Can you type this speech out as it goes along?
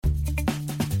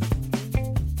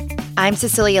I'm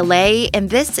Cecilia Lay, and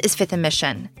this is Fifth and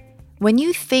Mission. When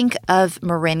you think of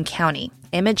Marin County,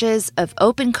 images of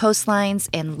open coastlines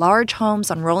and large homes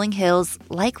on rolling hills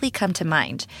likely come to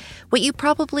mind. What you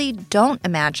probably don't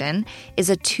imagine is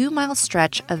a 2-mile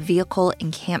stretch of vehicle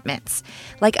encampments.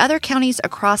 Like other counties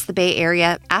across the Bay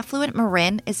Area, affluent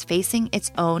Marin is facing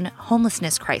its own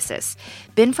homelessness crisis.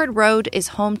 Binford Road is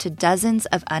home to dozens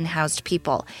of unhoused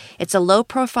people. It's a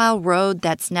low-profile road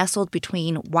that's nestled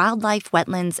between wildlife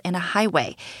wetlands and a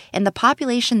highway, and the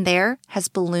population there has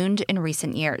ballooned in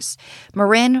recent years.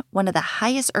 Marin, one of the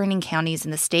highest-earning counties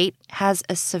in the state, has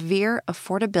a severe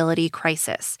affordability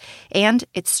crisis, and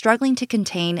it's struggling to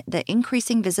contain the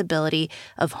increasing visibility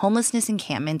of homelessness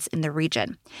encampments in the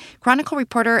region. Chronicle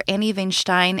reporter Annie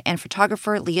Weinstein and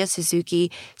photographer Leah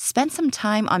Suzuki spent some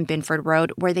time on Binford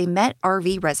Road where they met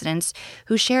RV residents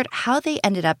who shared how they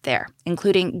ended up there,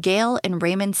 including Gail and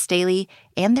Raymond Staley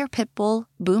and their pit bull,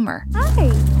 Boomer. Hi.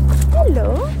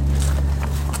 Hello.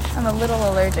 I'm a little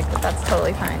allergic, but that's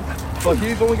totally fine. Well,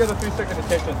 he's only got a 3-second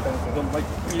attention span, so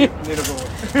he'll need a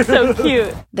roll. So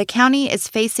cute. The county is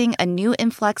facing a new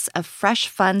influx of fresh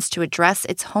funds to address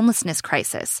its homelessness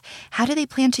crisis. How do they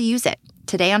plan to use it?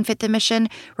 Today on Fifth and Mission,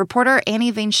 reporter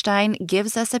Annie Weinstein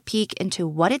gives us a peek into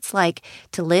what it's like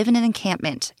to live in an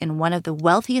encampment in one of the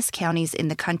wealthiest counties in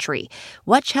the country.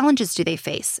 What challenges do they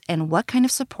face, and what kind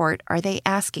of support are they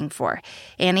asking for?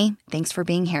 Annie, thanks for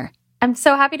being here. I'm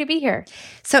so happy to be here.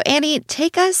 So, Annie,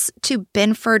 take us to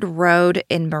Binford Road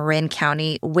in Marin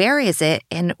County. Where is it,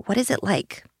 and what is it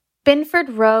like?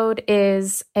 Binford Road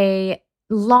is a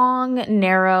long,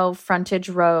 narrow frontage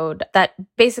road that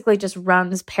basically just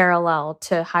runs parallel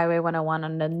to Highway 101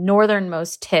 on the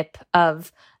northernmost tip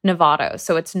of Novato.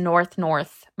 So it's north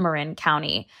Marin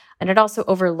County. And it also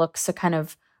overlooks a kind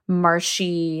of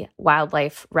marshy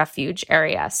wildlife refuge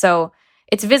area. So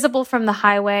it's visible from the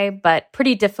highway, but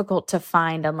pretty difficult to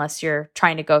find unless you're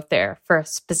trying to go there for a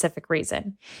specific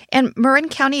reason. And Marin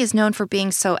County is known for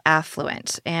being so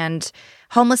affluent, and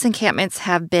homeless encampments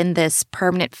have been this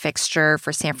permanent fixture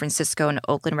for San Francisco and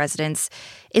Oakland residents.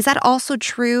 Is that also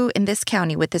true in this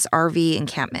county with this RV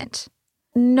encampment?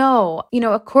 No.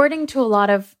 According to a lot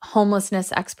of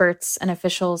homelessness experts and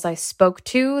officials I spoke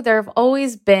to, there have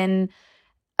always been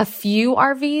a few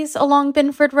RVs along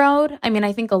Binford Road. I mean,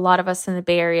 I think a lot of us in the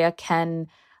Bay Area can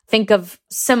think of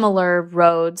similar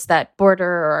roads that border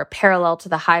or are parallel to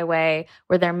the highway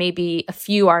where there may be a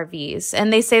few RVs.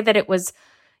 And they say that it was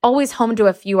always home to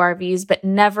a few RVs, but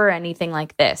never anything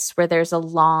like this, where there's a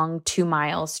long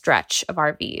 2-mile stretch of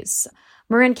RVs.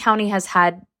 Marin County has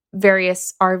had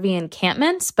various RV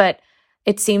encampments, but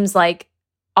it seems like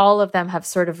all of them have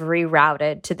sort of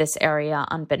rerouted to this area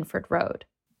on Binford Road.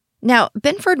 Now,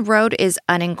 Binford Road is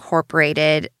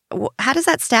unincorporated. How does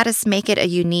that status make it a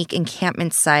unique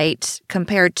encampment site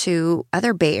compared to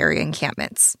other Bay Area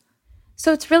encampments?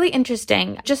 So it's really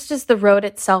interesting. Just as the road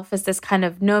itself is this kind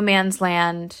of no man's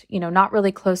land, not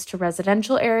really close to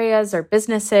residential areas or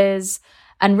businesses,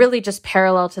 and really just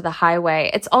parallel to the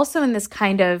highway, it's also in this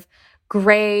kind of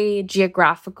gray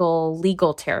geographical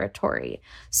legal territory.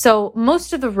 So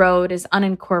most of the road is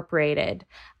unincorporated,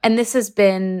 and this has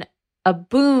been a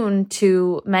boon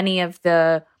to many of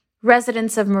the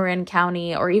residents of Marin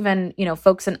County, or even,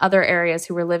 folks in other areas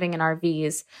who were living in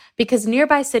RVs, because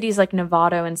nearby cities like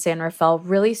Novato and San Rafael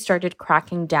really started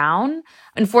cracking down,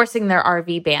 enforcing their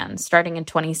RV bans starting in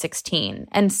 2016.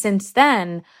 And since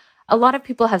then, a lot of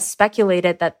people have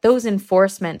speculated that those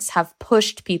enforcements have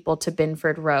pushed people to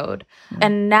Binford Road. Mm-hmm.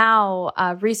 And now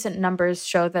recent numbers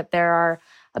show that there are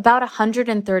about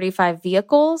 135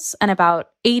 vehicles and about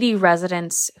 80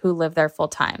 residents who live there full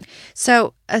time.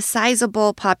 So a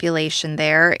sizable population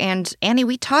there. And Annie,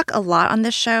 we talk a lot on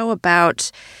this show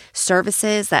about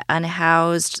services that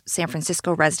unhoused San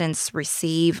Francisco residents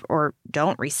receive or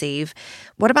don't receive.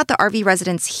 What about the RV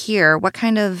residents here? What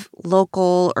kind of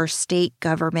local or state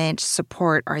government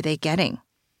support are they getting?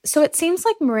 So it seems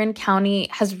like Marin County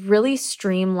has really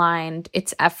streamlined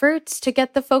its efforts to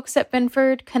get the folks at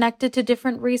Binford connected to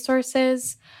different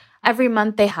resources. Every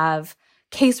month they have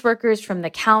caseworkers from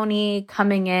the county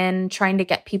coming in, trying to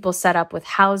get people set up with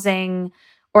housing,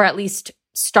 or at least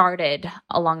started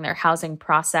along their housing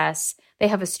process. They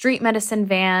have a street medicine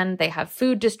van. They have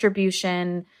food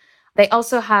distribution. They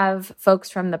also have folks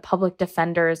from the public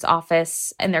defender's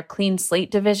office and their clean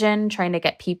slate division trying to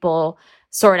get people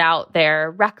sort out their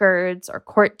records or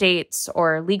court dates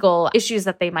or legal issues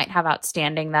that they might have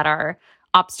outstanding that are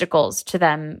obstacles to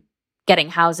them getting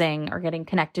housing or getting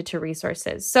connected to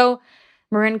resources. So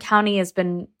Marin County has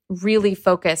been really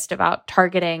focused about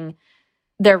targeting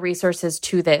their resources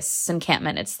to this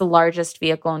encampment. It's the largest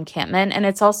vehicle encampment, and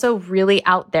it's also really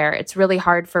out there. It's really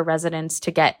hard for residents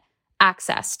to get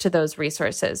access to those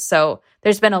resources. So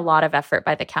there's been a lot of effort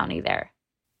by the county there.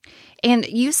 And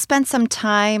you spent some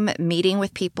time meeting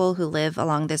with people who live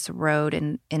along this road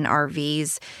in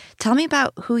RVs. Tell me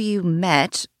about who you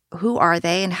met. Who are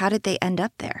they, and how did they end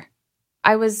up there?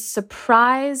 I was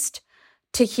surprised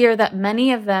to hear that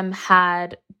many of them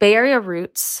had Bay Area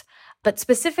roots, but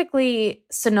specifically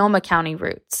Sonoma County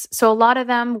roots. So a lot of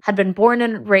them had been born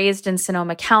and raised in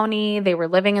Sonoma County. They were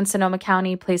living in Sonoma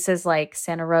County, places like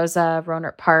Santa Rosa,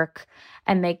 Rohnert Park,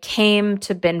 and they came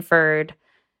to Binford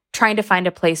trying to find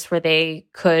a place where they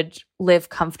could live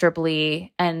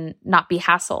comfortably and not be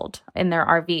hassled in their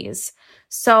RVs.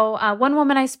 So one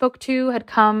woman I spoke to had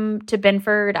come to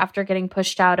Binford after getting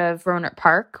pushed out of Rohnert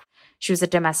Park. She was a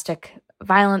domestic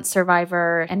violence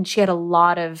survivor, and she had a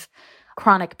lot of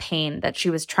chronic pain that she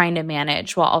was trying to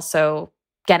manage while also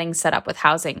getting set up with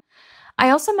housing. I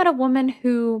also met a woman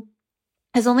who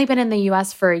has only been in the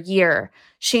U.S. for a year.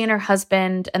 She and her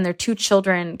husband and their 2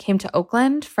 children came to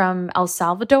Oakland from El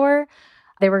Salvador.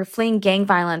 They were fleeing gang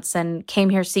violence and came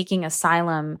here seeking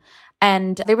asylum.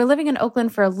 And they were living in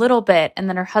Oakland for a little bit, and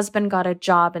then her husband got a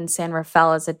job in San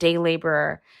Rafael as a day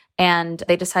laborer, and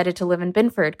they decided to live in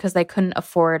Binford because they couldn't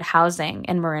afford housing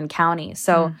in Marin County.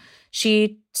 So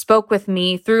she spoke with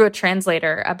me through a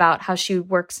translator about how she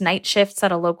works night shifts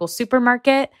at a local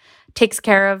supermarket, takes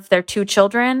care of their 2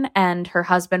 children, and her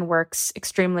husband works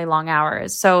extremely long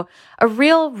hours. So a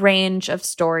real range of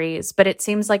stories, but it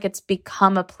seems like it's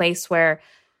become a place where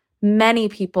many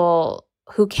people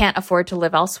who can't afford to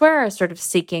live elsewhere are sort of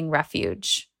seeking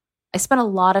refuge. I spent a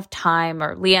lot of time,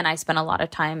 or Leah and I spent a lot of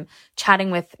time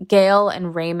chatting with Gail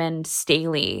and Raymond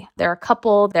Staley. They're a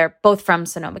couple. They're both from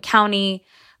Sonoma County,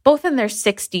 both in their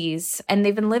 60s, and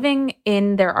they've been living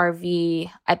in their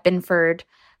RV at Binford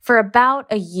for about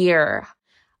a year.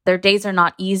 Their days are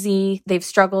not easy. They've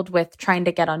struggled with trying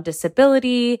to get on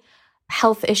disability,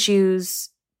 health issues.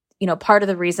 You know, part of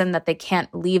the reason that they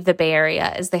can't leave the Bay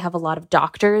Area is they have a lot of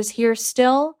doctors here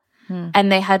still.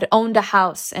 And they had owned a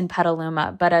house in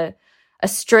Petaluma, but a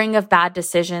string of bad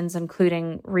decisions,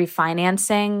 including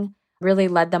refinancing, really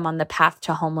led them on the path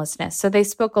to homelessness. So they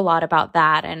spoke a lot about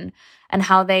that and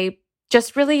how they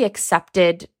just really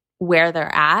accepted where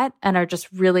they're at and are just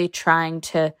really trying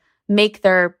to make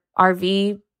their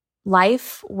RV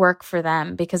life work for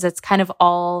them, because it's kind of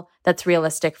all that's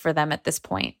realistic for them at this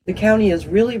point. The county is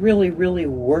really, really, really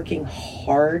working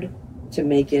hard to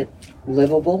make it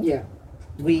livable. Yeah.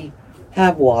 We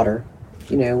have water,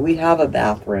 we have a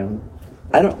bathroom.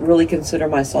 I don't really consider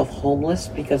myself homeless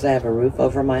because I have a roof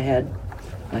over my head.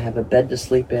 I have a bed to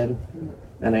sleep in,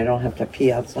 and I don't have to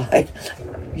pee outside.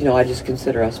 I just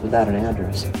consider us without an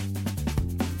address.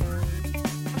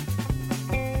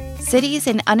 Cities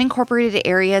in unincorporated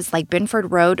areas like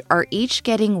Binford Road are each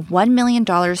getting $1 million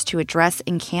to address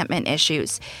encampment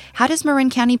issues. How does Marin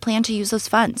County plan to use those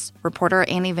funds? Reporter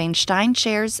Annie Weinstein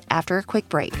shares after a quick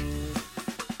break.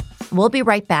 We'll be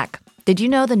right back. Did you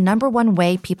know the #1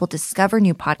 way people discover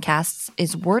new podcasts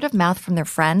is word of mouth from their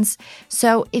friends?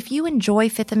 So if you enjoy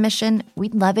Fifth and Mission,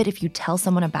 we'd love it if you tell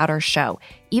someone about our show,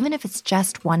 even if it's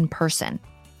just one person.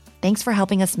 Thanks for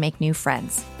helping us make new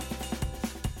friends.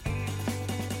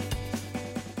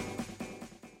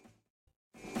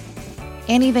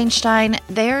 Annie Weinstein,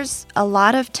 there's a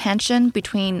lot of tension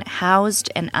between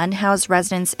housed and unhoused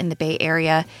residents in the Bay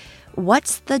Area.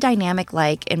 What's the dynamic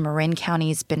like in Marin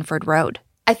County's Binford Road?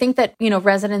 I think that,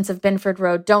 residents of Binford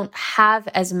Road don't have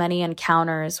as many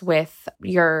encounters with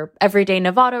your everyday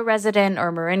Novato resident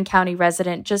or Marin County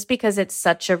resident just because it's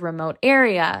such a remote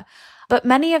area. But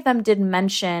many of them did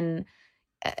mention,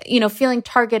 feeling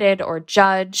targeted or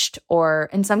judged or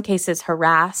in some cases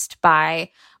harassed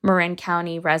by Marin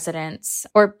County residents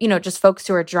or, just folks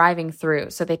who are driving through.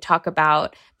 So they talk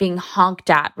about being honked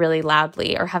at really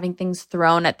loudly or having things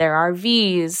thrown at their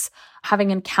RVs, having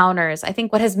encounters. I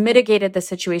think what has mitigated the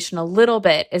situation a little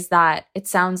bit is that it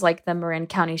sounds like the Marin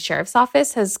County Sheriff's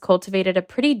Office has cultivated a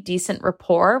pretty decent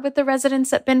rapport with the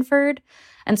residents at Binford.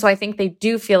 And so I think they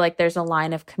do feel like there's a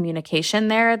line of communication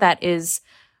there that is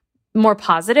more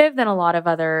positive than a lot of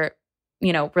other,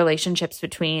 relationships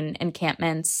between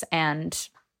encampments and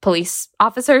police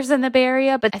officers in the Bay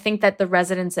Area. But I think that the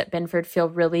residents at Binford feel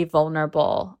really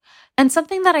vulnerable. And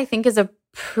something that I think is a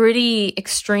pretty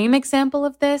extreme example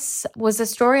of this was a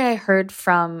story I heard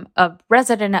from a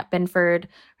resident at Binford.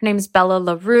 Her name is Bella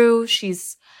LaRue.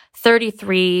 She's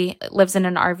 33, lives in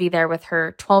an RV there with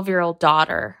her 12-year-old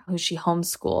daughter, who she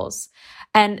homeschools.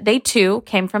 And they too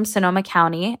came from Sonoma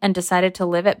County and decided to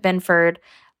live at Binford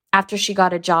after she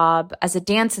got a job as a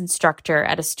dance instructor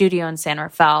at a studio in San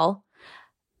Rafael.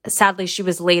 Sadly, she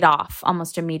was laid off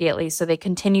almost immediately, so they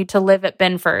continued to live at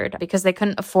Binford because they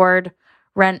couldn't afford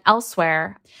rent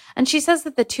elsewhere. And she says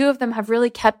that the two of them have really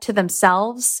kept to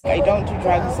themselves. I don't do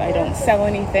drugs. I don't sell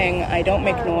anything. I don't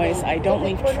make noise. I don't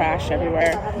leave trash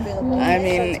everywhere. I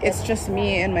mean, it's just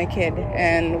me and my kid,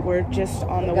 and we're just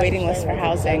on the waiting list for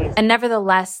housing. And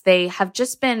nevertheless, they have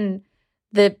just been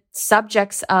the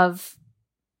subjects of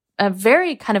a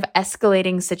very kind of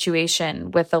escalating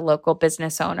situation with a local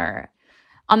business owner.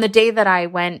 On the day that I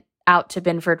went out to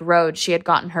Binford Road, she had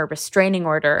gotten her restraining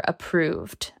order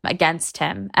approved against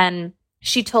him. And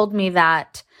she told me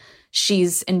that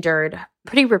she's endured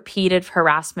pretty repeated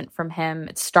harassment from him.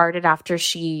 It started after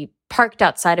she parked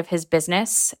outside of his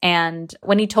business. And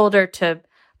when he told her to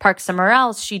park somewhere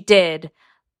else, she did.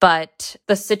 But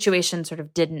the situation sort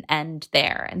of didn't end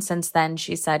there. And since then,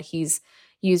 she said he's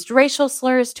used racial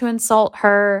slurs to insult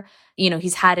her.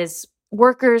 He's had his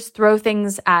workers throw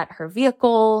things at her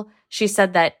vehicle. She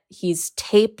said that he's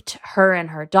taped her and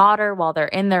her daughter while they're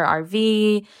in their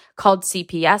RV, called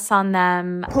CPS on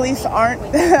them. Police aren't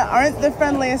the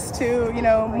friendliest to,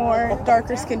 more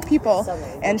darker skinned people,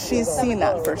 and she's seen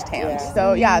that firsthand.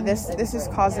 So yeah, this is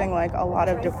causing like a lot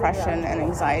of depression and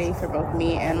anxiety for both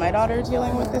me and my daughter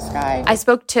dealing with this guy. I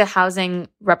spoke to housing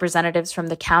representatives from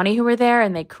the county who were there,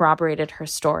 and they corroborated her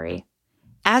story.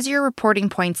 As your reporting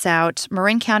points out,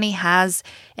 Marin County has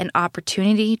an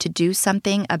opportunity to do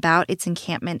something about its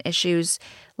encampment issues.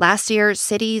 Last year,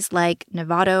 cities like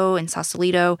Novato and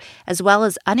Sausalito, as well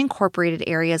as unincorporated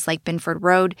areas like Binford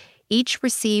Road, each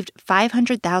received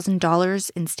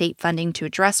 $500,000 in state funding to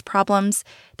address problems.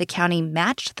 The county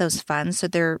matched those funds, so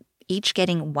they're each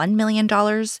getting $1 million.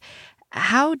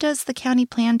 How does the county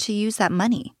plan to use that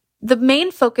money? The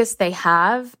main focus they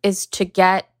have is to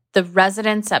get the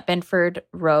residents at Binford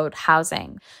Road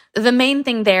housing. The main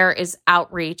thing there is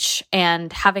outreach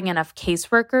and having enough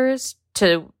caseworkers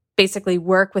to basically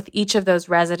work with each of those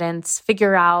residents,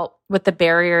 figure out what the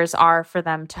barriers are for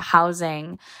them to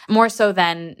housing, more so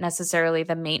than necessarily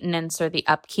the maintenance or the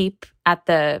upkeep at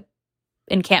the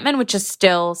encampment, which is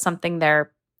still something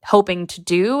they're hoping to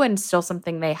do and still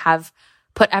something they have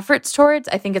put efforts towards.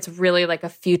 I think it's really like a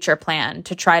future plan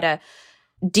to try to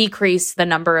decrease the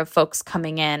number of folks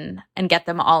coming in and get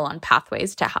them all on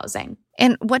pathways to housing.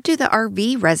 And what do the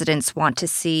RV residents want to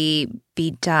see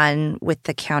be done with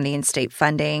the county and state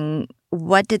funding?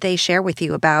 What did they share with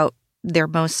you about their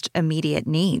most immediate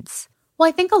needs? Well,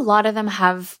 I think a lot of them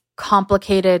have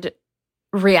complicated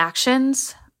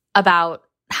reactions about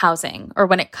housing or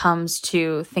when it comes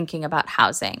to thinking about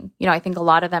housing. I think a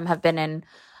lot of them have been in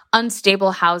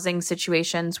unstable housing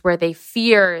situations where they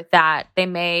fear that they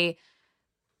may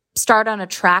start on a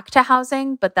track to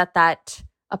housing, but that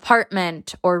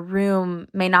apartment or room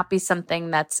may not be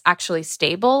something that's actually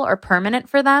stable or permanent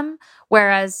for them.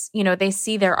 Whereas, they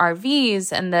see their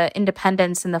RVs and the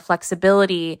independence and the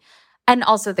flexibility and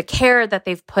also the care that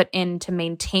they've put into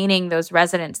maintaining those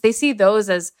residents. They see those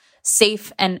as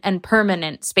safe and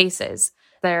permanent spaces.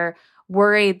 They're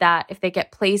worried that if they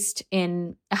get placed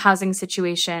in a housing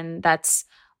situation that's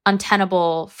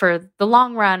untenable for the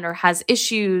long run or has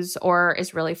issues or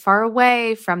is really far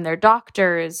away from their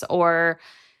doctors or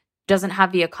doesn't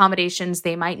have the accommodations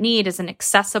they might need, isn't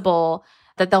accessible,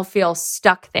 that they'll feel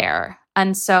stuck there.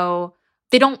 And so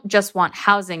they don't just want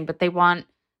housing, but they want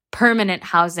permanent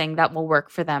housing that will work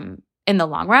for them in the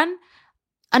long run.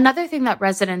 Another thing that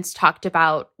residents talked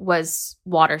about was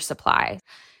water supply.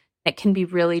 It can be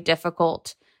really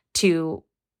difficult to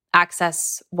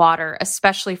access water,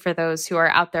 especially for those who are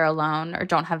out there alone or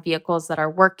don't have vehicles that are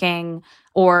working,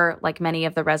 or like many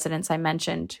of the residents I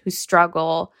mentioned who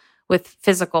struggle with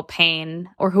physical pain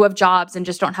or who have jobs and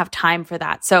just don't have time for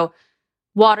that. So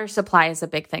water supply is a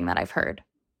big thing that I've heard.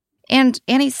 And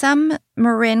Annie, some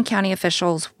Marin County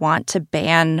officials want to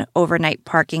ban overnight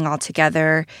parking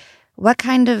altogether. What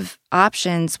kind of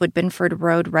options would Binford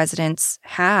Road residents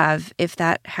have if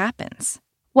that happens?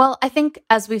 Well, I think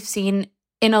as we've seen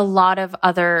in a lot of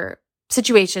other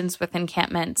situations with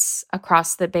encampments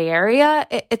across the Bay Area,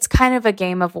 it's kind of a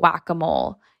game of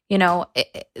whack-a-mole.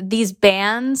 These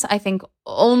bans, I think,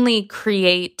 only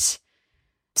create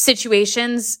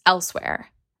situations elsewhere,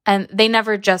 and they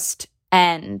never just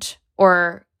end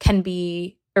or can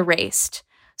be erased.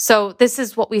 So this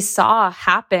is what we saw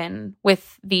happen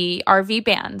with the RV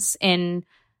bans in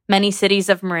many cities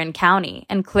of Marin County,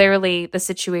 and clearly the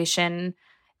situation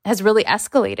has really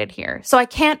escalated here. So I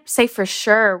can't say for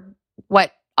sure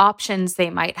what options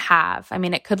they might have. I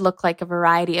mean, it could look like a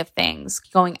variety of things,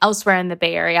 going elsewhere in the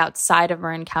Bay Area outside of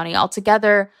Marin County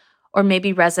altogether, or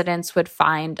maybe residents would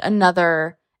find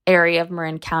another area of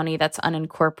Marin County that's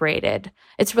unincorporated.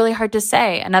 It's really hard to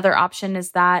say. Another option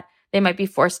is that they might be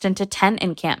forced into tent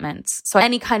encampments. So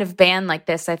any kind of ban like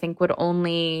this, I think, would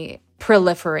only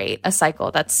proliferate a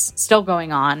cycle that's still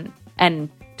going on and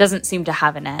doesn't seem to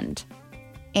have an end.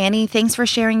 Annie, thanks for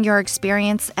sharing your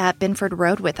experience at Binford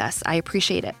Road with us. I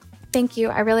appreciate it. Thank you.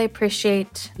 I really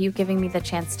appreciate you giving me the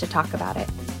chance to talk about it.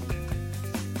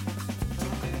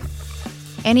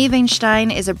 Annie Weinstein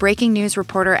is a breaking news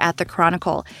reporter at The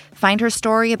Chronicle. Find her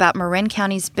story about Marin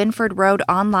County's Binford Road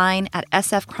online at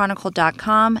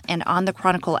sfchronicle.com and on the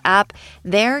Chronicle app.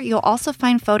 There, you'll also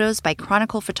find photos by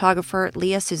Chronicle photographer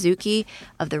Leah Suzuki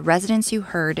of the residents you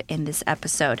heard in this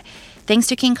episode. Thanks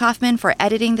to King Kaufman for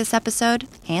editing this episode,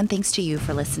 and thanks to you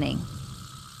for listening.